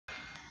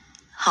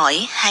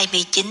Hỏi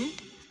 29.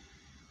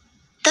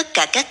 Tất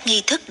cả các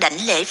nghi thức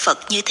đảnh lễ Phật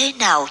như thế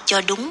nào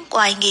cho đúng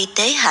oai nghi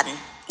tế hạnh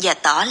và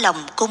tỏ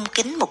lòng cung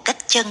kính một cách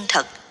chân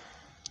thật,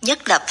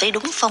 nhất là phải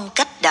đúng phong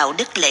cách đạo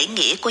đức lễ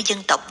nghĩa của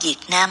dân tộc Việt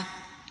Nam?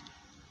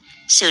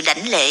 Sự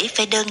đảnh lễ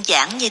phải đơn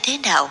giản như thế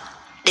nào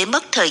để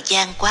mất thời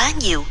gian quá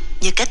nhiều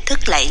như cách thức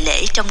lạy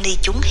lễ trong ni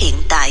chúng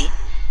hiện tại?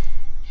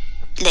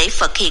 Lễ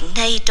Phật hiện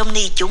nay trong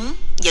ni chúng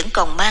vẫn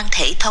còn mang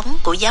thể thống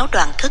của giáo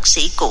đoàn khất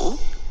sĩ cũ.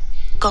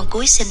 Con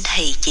cúi xin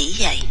thầy chỉ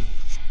dạy.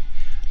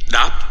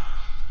 Đáp: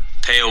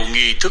 theo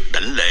nghi thức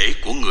đảnh lễ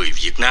của người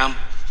Việt Nam,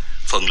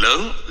 phần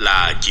lớn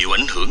là chịu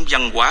ảnh hưởng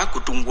văn hóa của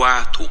Trung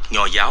Hoa thuộc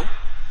Nho giáo,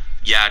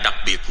 và đặc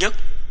biệt nhất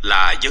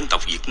là dân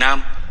tộc Việt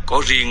Nam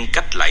có riêng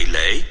cách lạy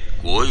lễ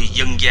của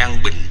dân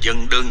gian bình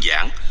dân đơn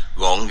giản,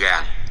 gọn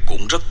gàng,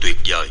 cũng rất tuyệt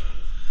vời.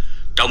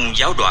 Trong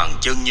giáo đoàn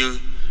Chân Như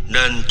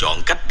nên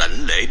chọn cách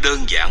đảnh lễ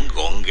đơn giản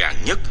gọn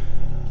gàng nhất,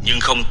 nhưng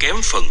không kém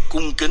phần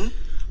cung kính,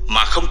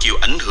 mà không chịu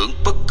ảnh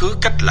hưởng bất cứ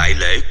cách lạy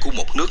lễ của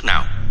một nước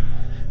nào.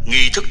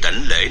 Nghi thức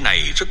đảnh lễ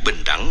này rất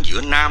bình đẳng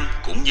giữa nam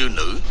cũng như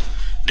nữ,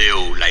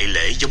 đều lạy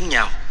lễ giống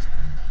nhau.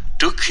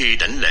 Trước khi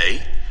đảnh lễ,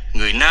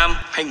 người nam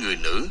hay người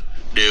nữ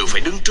đều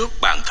phải đứng trước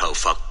bàn thờ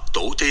Phật,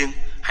 tổ tiên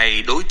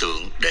hay đối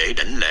tượng để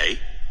đảnh lễ.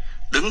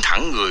 Đứng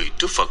thẳng người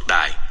trước Phật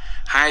đài,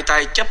 hai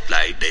tay chắp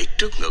lại để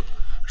trước ngực,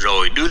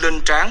 rồi đưa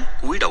lên trán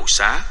cúi đầu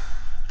xá,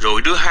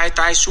 rồi đưa hai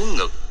tay xuống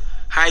ngực,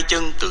 hai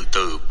chân từ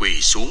từ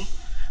quỳ xuống,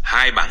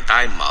 hai bàn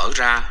tay mở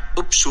ra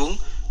úp xuống,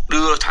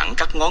 đưa thẳng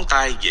các ngón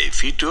tay về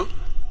phía trước,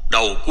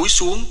 đầu cúi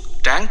xuống,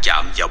 trán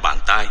chạm vào bàn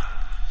tay.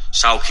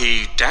 Sau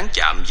khi trán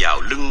chạm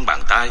vào lưng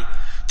bàn tay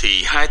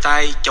thì hai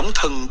tay chống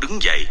thân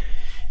đứng dậy,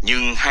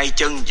 nhưng hai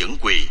chân vẫn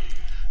quỳ.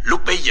 Lúc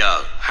bấy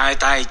giờ hai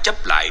tay chắp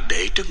lại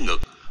để trước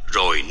ngực,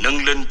 rồi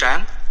nâng lên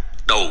trán,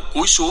 đầu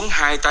cúi xuống,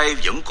 hai tay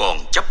vẫn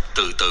còn chắp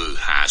từ từ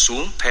hạ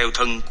xuống theo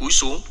thân cúi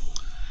xuống.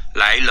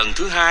 Lại lần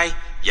thứ hai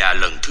và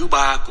lần thứ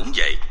ba cũng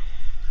vậy.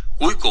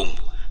 Cuối cùng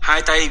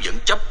hai tay vẫn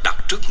chấp đặt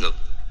trước ngực,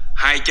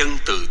 hai chân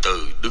từ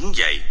từ đứng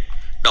dậy,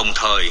 đồng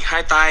thời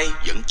hai tay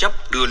vẫn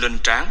chấp đưa lên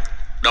trán,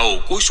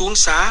 đầu cúi xuống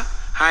xá,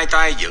 hai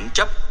tay vẫn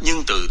chấp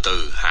nhưng từ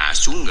từ hạ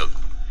xuống ngực.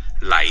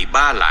 Lạy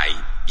ba lại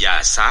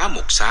và xá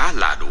một xá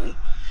là đủ,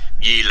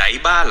 vì lạy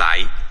ba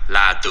lại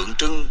là tượng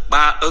trưng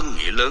ba ân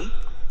nghĩa lớn,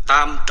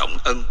 tam trọng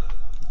ân.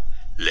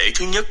 Lễ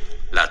thứ nhất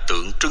là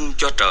tượng trưng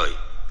cho trời,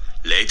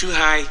 lễ thứ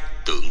hai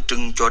tượng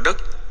trưng cho đất,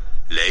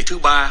 lễ thứ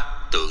ba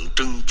tượng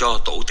trưng cho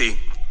tổ tiên.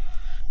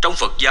 Trong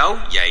Phật giáo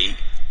dạy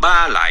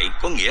ba lại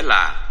có nghĩa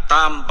là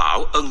tam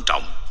bảo ân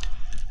trọng.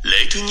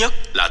 Lễ thứ nhất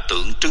là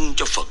tượng trưng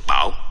cho Phật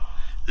bảo,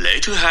 lễ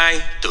thứ hai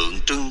tượng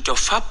trưng cho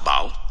Pháp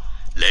bảo,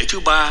 lễ thứ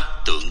ba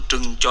tượng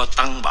trưng cho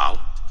Tăng bảo.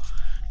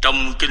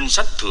 Trong kinh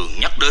sách thường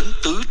nhắc đến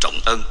tứ trọng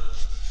ân.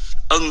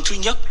 Ân thứ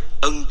nhất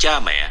ân cha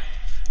mẹ,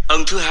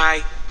 ân thứ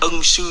hai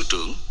ân sư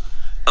trưởng,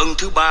 ân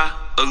thứ ba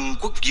ân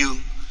quốc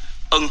vương,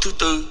 ân thứ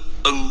tư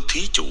ân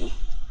thí chủ.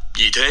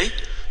 Vì thế,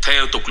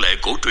 theo tục lệ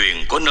cổ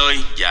truyền có nơi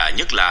và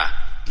nhất là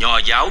Nho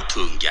giáo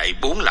thường dạy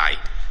bốn lại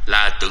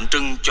là tượng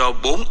trưng cho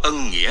bốn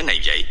ân nghĩa này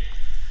vậy.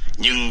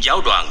 Nhưng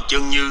giáo đoàn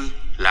Chân Như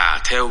là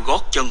theo gót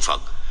chân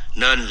Phật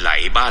nên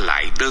lạy ba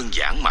lại đơn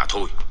giản mà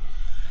thôi.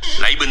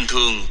 Lạy bình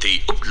thường thì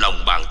úp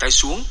lòng bàn tay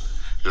xuống,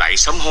 lạy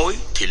sám hối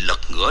thì lật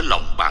ngửa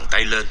lòng bàn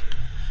tay lên.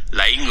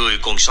 Lạy người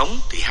còn sống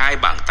thì hai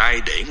bàn tay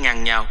để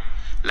ngang nhau,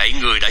 lạy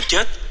người đã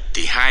chết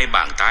thì hai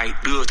bàn tay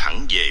đưa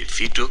thẳng về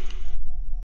phía trước.